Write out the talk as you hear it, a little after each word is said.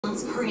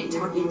assailant's current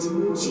target.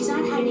 She's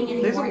not hiding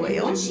anymore. There's a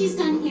whale? Once she's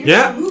done here,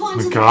 Yeah. she'll move on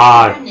to the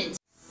God. remnant.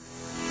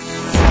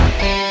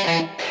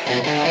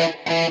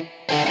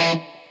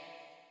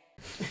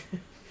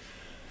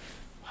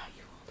 Why are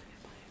you holding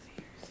it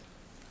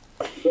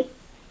by his ears?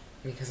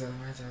 Because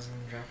otherwise I was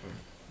going to drop him.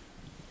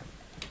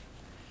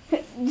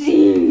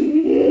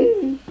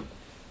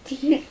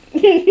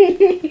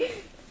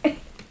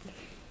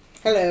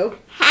 Hello.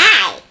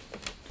 Hi!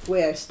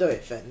 We are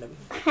StoryFNDM.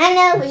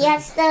 Hello, we are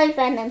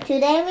StoryFNDM.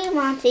 Today we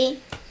want to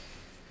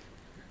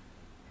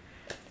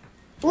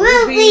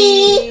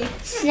RWBY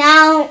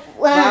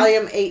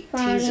Volume 8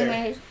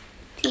 teaser.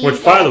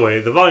 Which, by the way,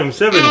 the Volume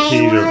 7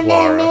 teaser,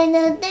 Clara,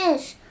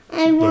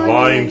 the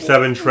Volume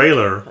 7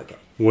 trailer,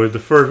 was the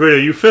first video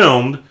you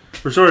filmed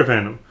for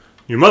StoryFNDM.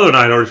 Your mother and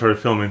I had already started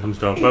filming some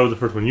stuff, but that was the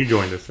first one you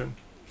joined us in.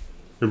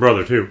 Your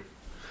brother, too.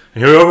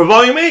 And here we are for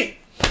Volume 8!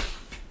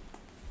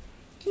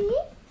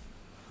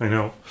 I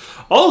know.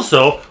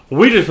 Also,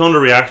 we just filmed a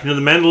reaction to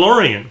The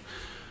Mandalorian,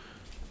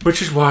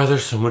 which is why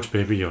there's so much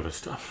Baby Yoda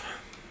stuff.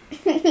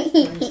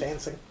 I'm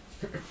dancing.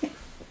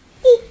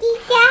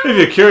 If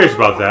you're curious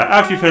about that,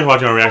 after you finish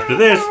watching our reaction to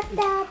this,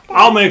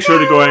 I'll make sure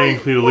to go ahead and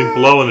include a link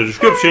below in the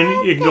description.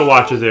 You can go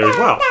watch it there as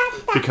well,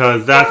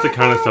 because that's the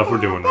kind of stuff we're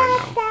doing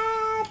right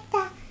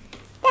now.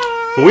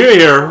 But we are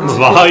here with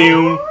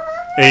Volume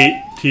 8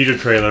 teaser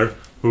trailer,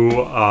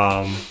 who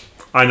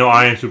I know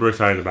I am super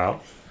excited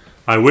about.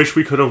 I wish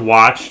we could have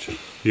watched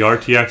the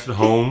RTX at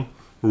home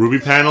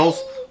RWBY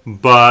panels,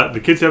 but the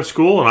kids have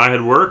school and I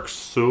had work,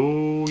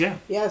 so yeah.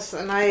 Yes,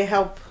 and I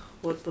help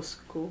with the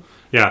school.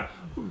 Yeah,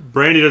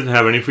 Brandy doesn't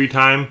have any free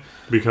time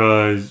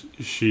because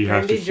she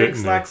has to sit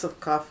drinks lots of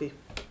coffee.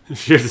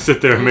 She has to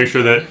sit there and make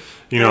sure that,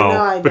 you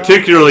know,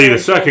 particularly the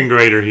second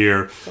grader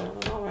here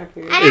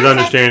is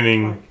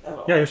understanding.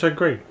 Yeah, you're second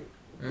grade.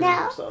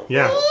 No.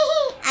 Yeah,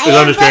 is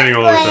understanding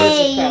all of this.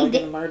 She's probably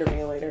gonna murder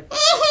me later.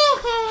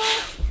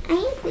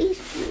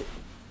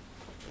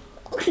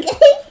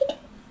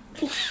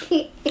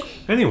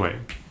 Anyway,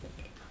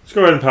 let's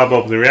go ahead and pop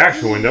open the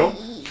reaction window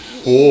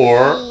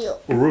for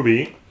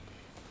RWBY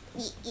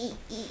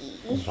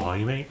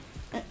Volume 8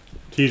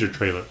 teaser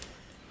trailer.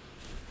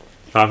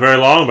 Not very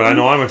long, but I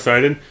know I'm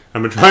excited.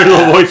 I've been trying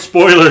to avoid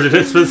spoilers, and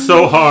it's been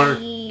so hard.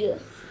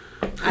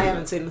 I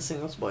haven't seen a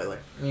single spoiler.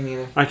 Me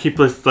neither. I keep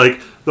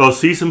like, I'll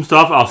see some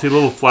stuff, I'll see a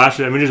little flash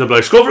of images, I'll be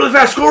like, scroll really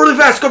fast, go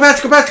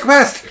past, go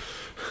past.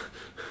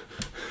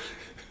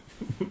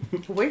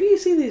 Where do you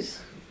see these?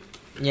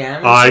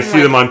 Yeah, I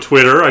see them on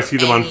Twitter, I see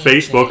them on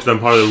Facebook, because I'm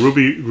part of the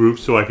RWBY group,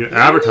 so I can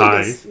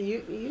advertise.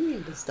 You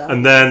need to stop.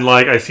 And then,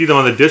 like, I see them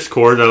on the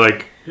Discord, I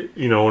like,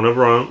 you know,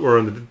 whenever we're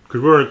on the,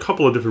 because we're in a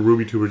couple of different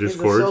RWBYtuber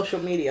Discords. He's a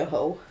social media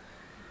hoe.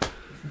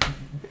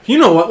 You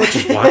know what, let's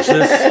just watch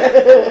this.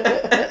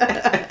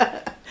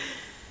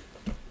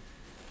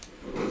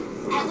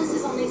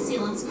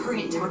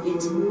 Current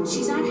target.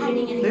 She's not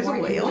hiding anymore. There's a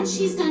whale? Once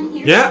she's done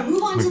here, Yeah. she'll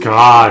move on to the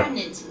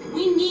remnant.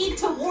 We need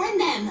to warn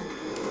them.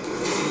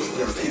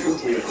 This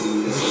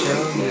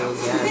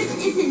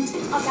isn't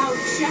about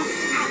just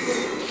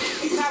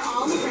Atlas. It's about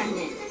all the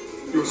remnant.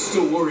 You're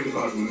still worried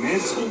about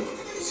Mantle?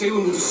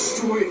 Salem will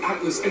destroy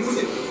Atlas and with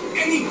it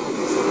any hope.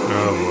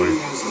 Oh boy.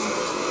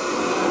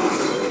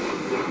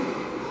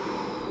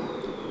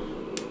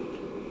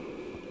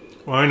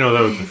 Well, I know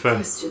that was the fact.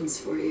 Questions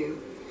for you.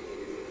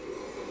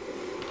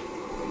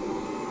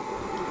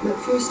 But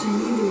first I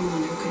need the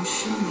one who can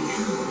show me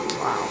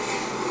how.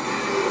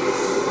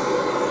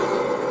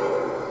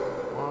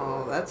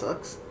 Wow, that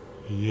sucks.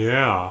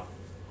 Yeah.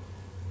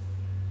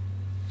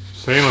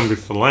 Salem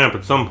gets the lamp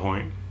at some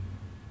point.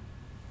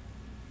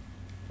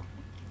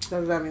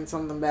 Does that mean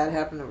something bad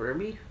happened to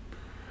RWBY?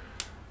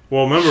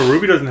 Well, remember,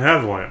 RWBY doesn't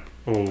have the lamp.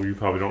 Oh, you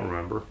probably don't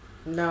remember.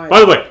 No. By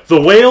the way, the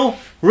whale?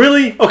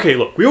 Really? Okay,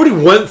 look, we already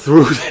went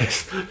through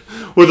this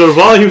with our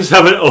Volume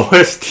 7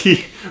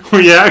 OST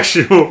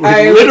reaction. We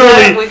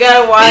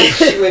gotta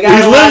watch. We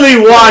literally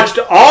watched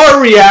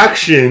our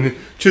reaction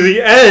to the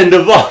end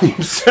of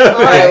Volume 7.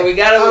 Alright, we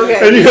gotta. Okay.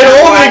 And you had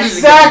all the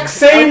exact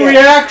same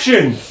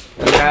reactions.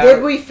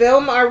 Did we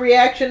film our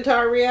reaction to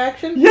our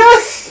reaction?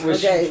 Yes! We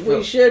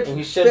should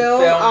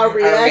film our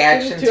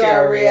reaction to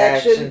our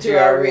reaction to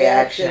our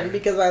reaction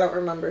because I don't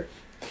remember.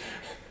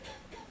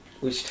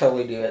 We should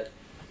totally do it.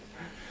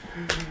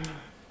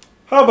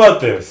 How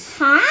about this?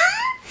 Huh?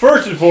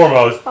 First and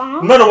foremost,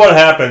 no matter what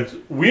happens,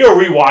 we are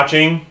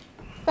rewatching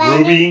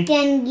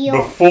RWBY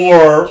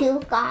before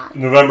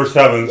November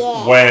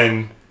 7th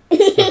when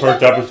the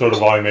first episode of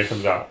Volume 8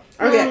 comes out.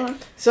 Okay,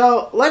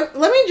 so let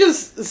me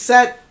just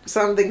set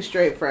something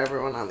straight for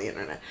everyone on the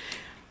internet.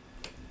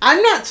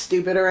 I'm not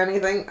stupid or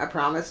anything, I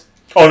promise.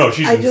 Oh no,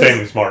 she's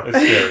insanely smart. It's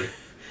scary.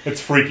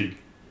 It's freaky.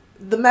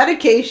 The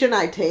medication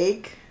I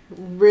take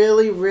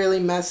really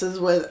messes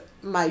with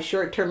my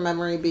short-term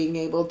memory being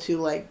able to,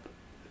 like,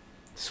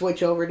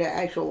 switch over to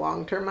actual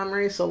long-term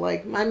memory. So,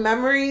 like, my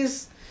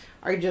memories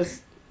are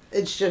just,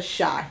 it's just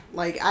shot.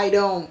 Like, I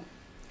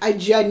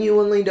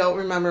genuinely don't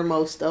remember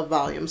most of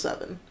Volume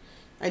 7.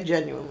 I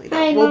genuinely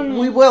don't. Well,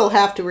 we will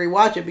have to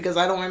rewatch it because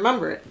I don't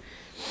remember it.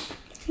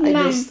 I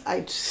just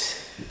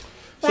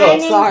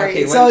sorry.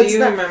 Okay, what So do it's you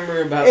not,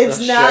 remember about it's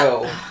the not,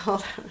 show?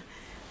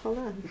 Hold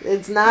on.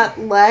 It's not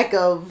lack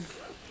of,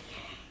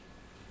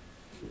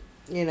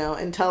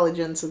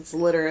 intelligence. It's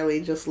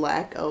literally just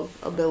lack of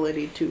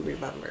ability to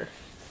remember.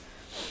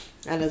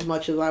 And as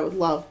much as I would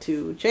love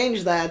to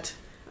change that,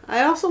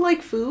 I also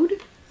like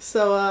food.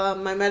 So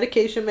my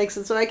medication makes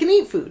it so I can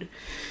eat food.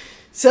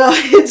 So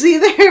it's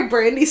either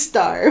Brandy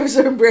starves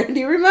or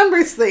Brandy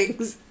remembers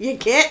things. You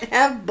can't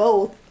have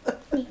both.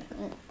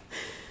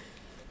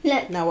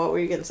 Look. Now what were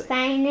you going to say?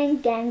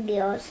 Finding con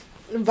Dios.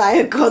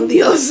 Vaya con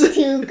Dios.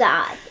 To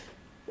God.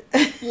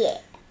 Yeah.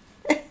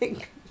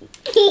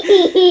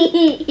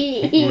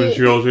 Was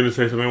you also going to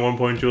say something at one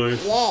point,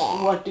 Julius?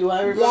 Yeah. What do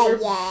I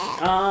remember?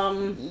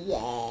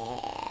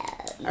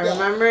 I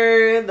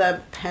remember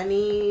that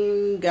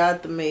Penny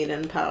got the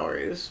maiden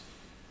powers.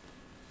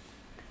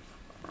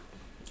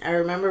 I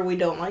remember we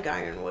don't like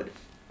Ironwood.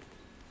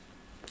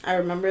 I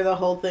remember the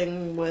whole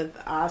thing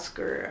with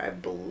Oscar, I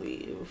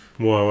believe.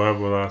 What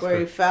happened with Oscar? Where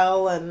he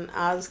fell and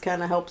Oz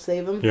kind of helped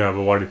save him. Yeah,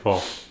 but why did he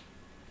fall?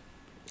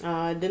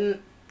 Didn't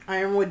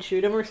Ironwood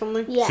shoot him or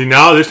something? Yeah. See,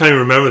 now this time you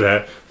remember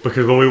that,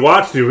 because when we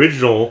watched the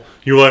original,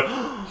 you were like...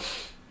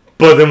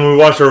 But then when we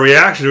watched our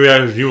reaction, you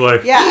were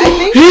like... Yeah, I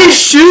think... He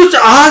shoots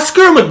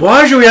Oscar? I'm like,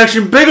 why is your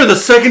reaction bigger the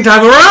second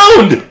time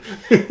around?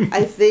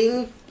 I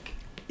think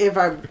if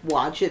I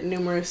watch it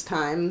numerous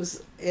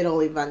times,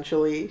 it'll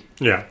eventually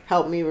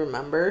help me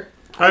remember.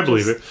 I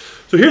believe it.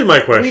 So here's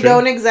my question. We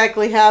don't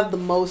exactly have the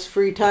most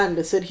free time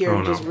to sit here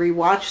and just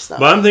rewatch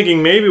stuff. But I'm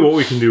thinking maybe what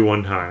we can do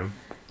one time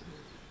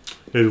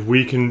is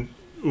we can...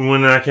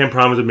 When I can't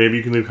promise it, maybe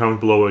you can leave comments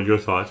below what your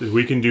thoughts is.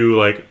 We can do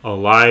like a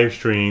live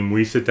stream.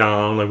 We sit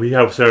down, like we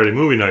have Saturday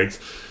movie nights,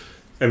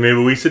 and maybe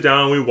we sit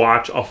down and we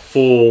watch a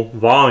full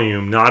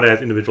volume, not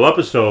as individual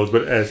episodes,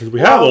 but as since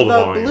we have all the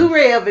volumes. The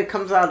Blu-ray of it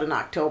comes out in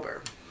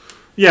October.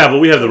 Yeah, but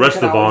we have the rest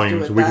of the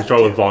volumes, so we can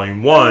start with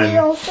volume 1,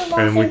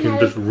 and we can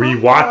just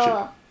rewatch it.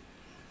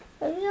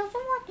 But we also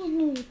watch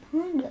Harry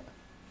Potter.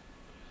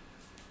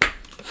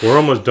 We're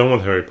almost done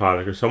with Harry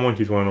Potter because someone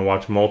keeps wanting to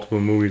watch multiple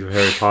movies of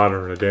Harry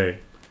Potter in a day.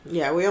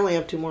 Yeah, we only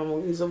have 2 more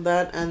movies of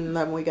that, and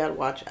then we gotta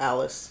watch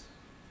Alice.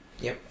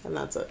 Yep. And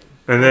that's it.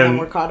 And then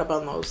we're caught up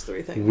on those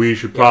 3 things. We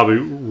should probably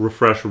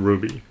refresh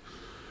Ruby.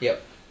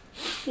 Yep.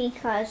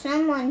 Because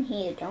someone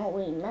here don't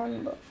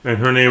remember. And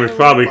her name is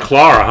probably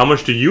Clara. How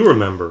much do you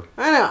remember?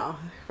 I know,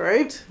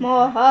 right?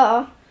 More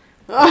her.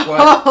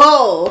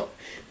 Oh,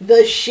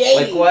 the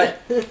shade. Like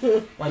what?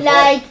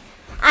 Like,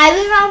 I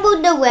remember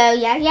the well,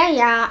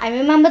 yeah. I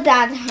remember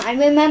that. I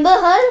remember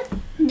her.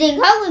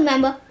 Think I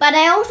remember, but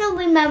I also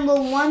remember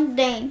one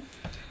thing.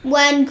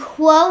 When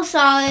Crow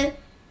saw it,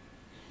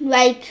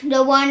 like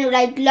the one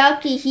like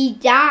Lucky, he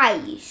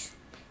dies.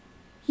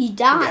 He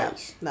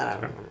dies. Yeah, that I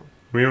remember.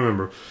 We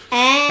remember.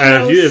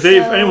 And if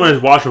anyone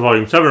has watched a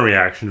Volume 7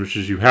 reaction, which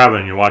is you haven't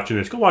and you're watching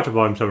this, go watch a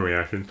Volume 7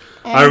 reaction.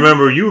 I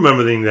remember you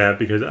remembering that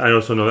because I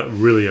also know that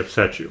really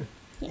upset you.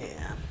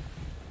 Yeah.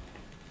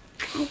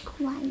 I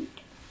cried.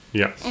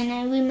 Yes. And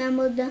I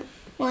remember the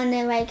one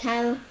that like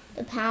how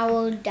the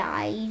power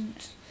died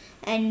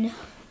and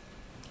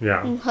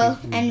her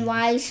and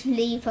Wise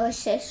leave her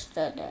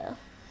sister there.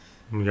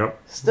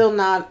 Yep. Still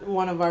not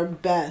one of our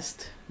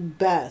best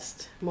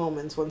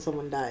moments when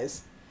someone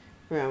dies.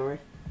 Remember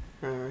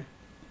the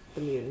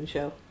mutant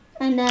show?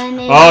 And then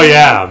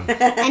yeah.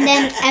 And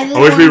then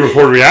everyone, I wish we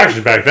recorded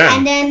reactions back then.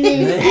 And then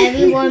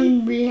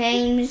everyone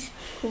blames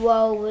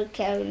Crow with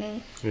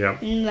killing. Yeah.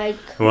 And like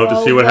we'll have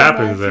to see what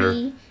happens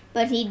there.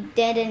 But he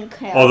didn't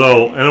kill.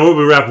 Although, and we'll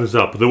be wrapping this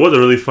up, but there was a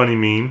really funny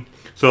meme.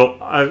 So,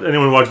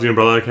 anyone who watches the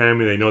Umbrella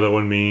Academy, they know that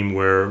one meme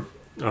where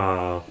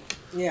the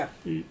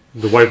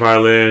white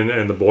violin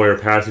and the boy are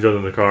passing each other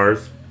in the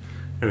cars,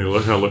 and they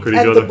look at each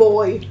other. And the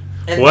boy.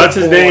 Well, that's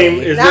his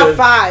name. Not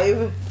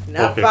Five.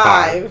 Not okay,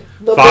 Five.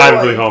 The Five boy.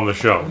 is what they call him in the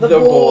show. The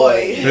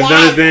boy. Is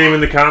that his name in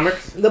the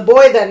comics? The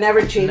boy that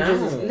never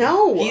changes.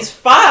 No. He's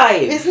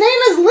 5. His name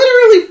is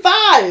literally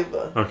 5.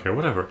 Okay,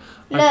 whatever.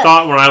 I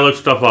thought when I looked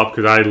stuff up,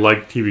 because I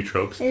like TV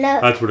tropes,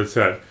 that's what it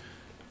said.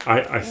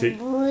 I see.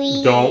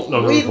 Don't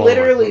know. We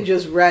literally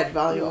just read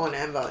Volume 1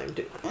 and Volume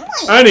 2.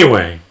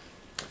 Anyway,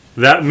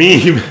 that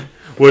meme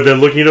where they're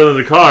looking at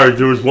the cards,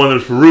 there was one that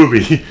was for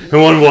Ruby,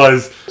 and one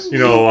was,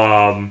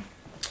 dang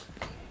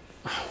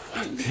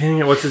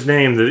it, what's his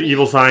name? The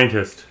evil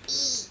scientist.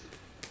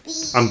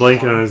 I'm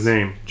blanking on his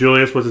name.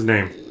 Julius, what's his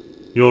name?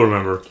 You'll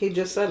remember. He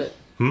just said it.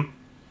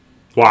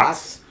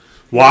 Watts.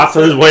 Watts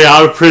on his way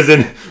out of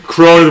prison.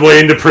 Crow on his way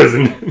into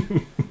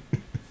prison.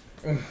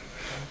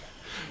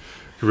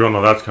 We don't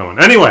know that's coming.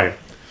 Anyway,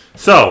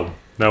 so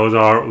that was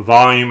our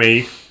Volume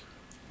 8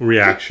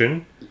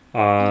 reaction.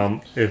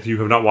 If you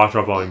have not watched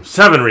our Volume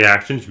 7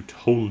 reactions, you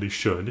totally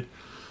should.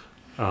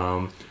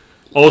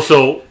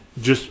 Also,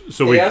 just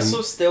so they we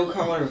also still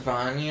call her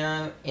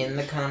Vanya in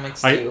the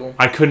comics too.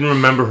 I couldn't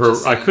remember her.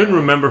 I couldn't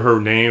remember her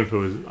name. If it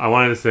was, I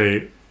wanted to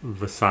say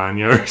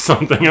Vasanya or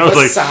something. I was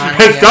like,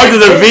 it starts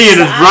with a V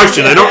and it's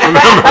Russian. I don't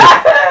remember.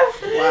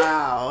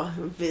 Wow,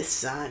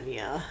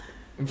 Visanya.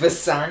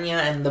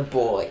 Vasanya and the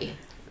boy.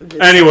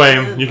 Anyway,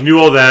 you can do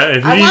all that.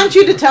 If I want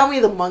you to tell me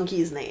the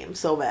monkey's name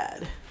so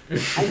bad. I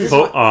just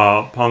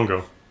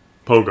Pongo.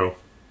 Pogo.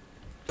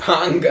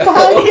 Pongo.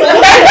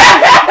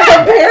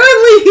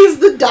 Apparently he's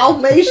the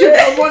Dalmatian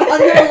from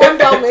 101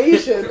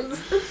 Dalmatians.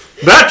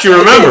 That you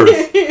remember.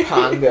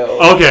 Pongo.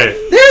 Okay.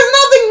 There's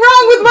nothing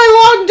wrong with my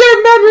long-term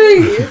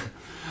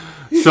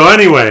memory. So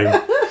anyway,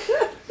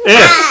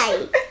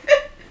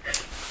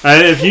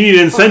 if you need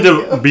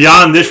incentive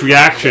beyond this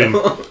reaction,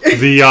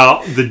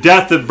 the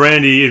death that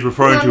Brandy is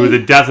referring to is the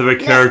death of a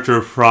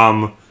character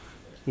from,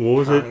 what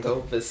was it?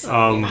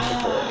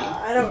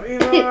 I don't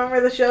even remember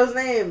the show's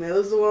name. It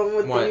was the one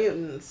with the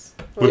mutants.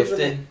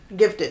 Gifted.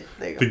 Gifted.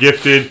 There you go. The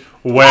Gifted,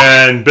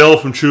 when Bill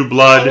from True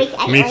Blood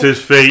meets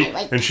his fate,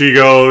 and she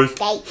goes,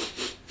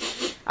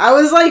 I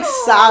was like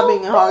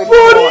sobbing hard.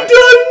 but he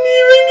doesn't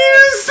even get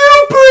a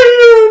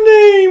superhero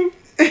name!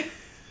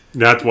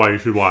 That's why you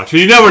should watch.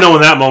 You never know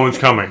when that moment's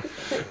coming.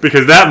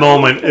 Because that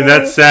moment, and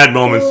that sad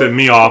moment, set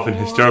me off in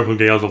hysterical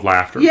gales of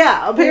laughter.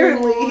 Yeah,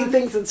 apparently he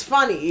thinks it's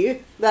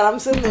funny that I'm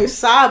sitting there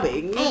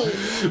sobbing. Because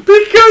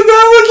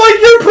that was like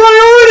your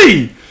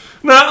priority!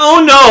 Not,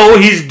 oh no,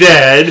 he's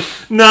dead.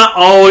 Not,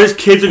 oh, his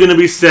kids are going to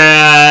be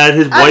sad.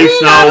 His wife's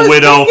now a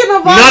widow.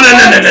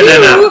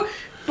 No.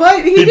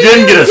 But he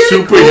didn't get a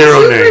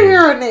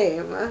superhero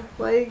name.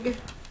 Like,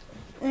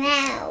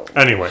 No.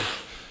 Anyway,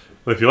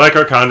 if you like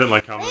our content,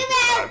 like, comment,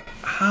 subscribe.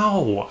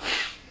 Ow.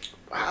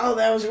 Wow,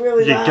 that was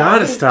really You loud.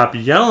 gotta stop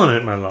yelling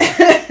at my love.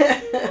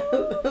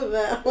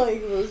 That,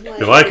 like, was my If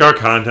you like our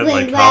content,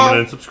 like, comment,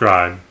 and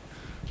subscribe.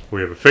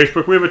 We have a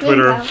Facebook, we have a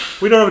Twitter.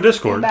 We don't have a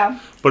Discord.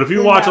 But if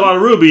you watch a lot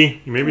of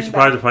RWBY, you may be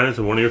surprised to find us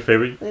in one of your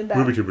favorite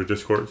RWBYtubers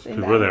Discords,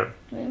 because we're there.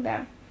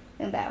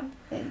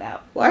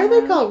 Why are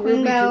they called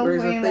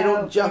RWBYtubers if they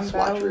don't just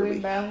watch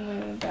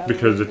RWBY?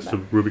 Because it's the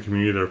RWBY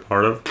community they're a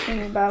part of.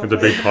 It's a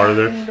big part of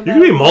there. You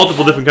can be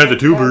multiple different kinds of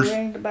tubers.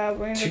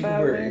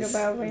 Tubers.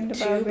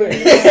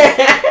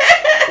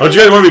 Don't you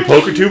guys want to be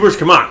poker tubers?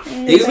 Come on.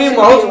 You can be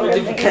multiple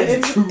different kinds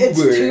of tubers.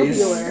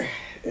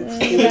 It's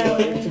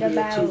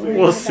tubular.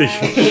 We'll see.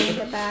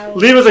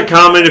 Leave us a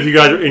comment if you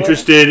guys are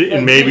interested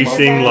in maybe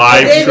seeing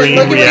live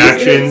stream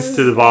reactions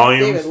to the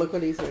volumes. David, look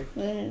what he's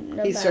doing.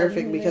 He's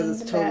surfing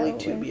because it's totally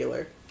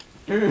tubular.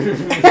 If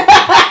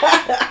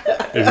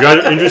you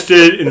guys are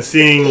interested in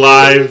seeing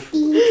live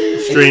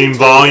stream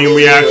volume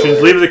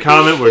reactions, leave us a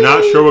comment. We're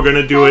not sure we're going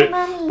to do it,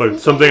 but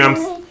it's something I'm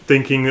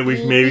thinking that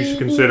we maybe should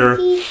consider.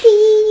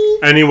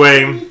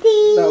 Anyway.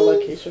 No,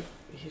 look, he should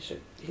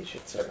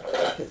surf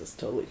because it's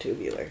totally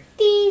tubular.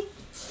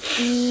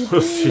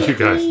 We'll see you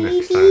guys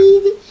next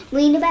time.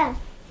 Ring the bell.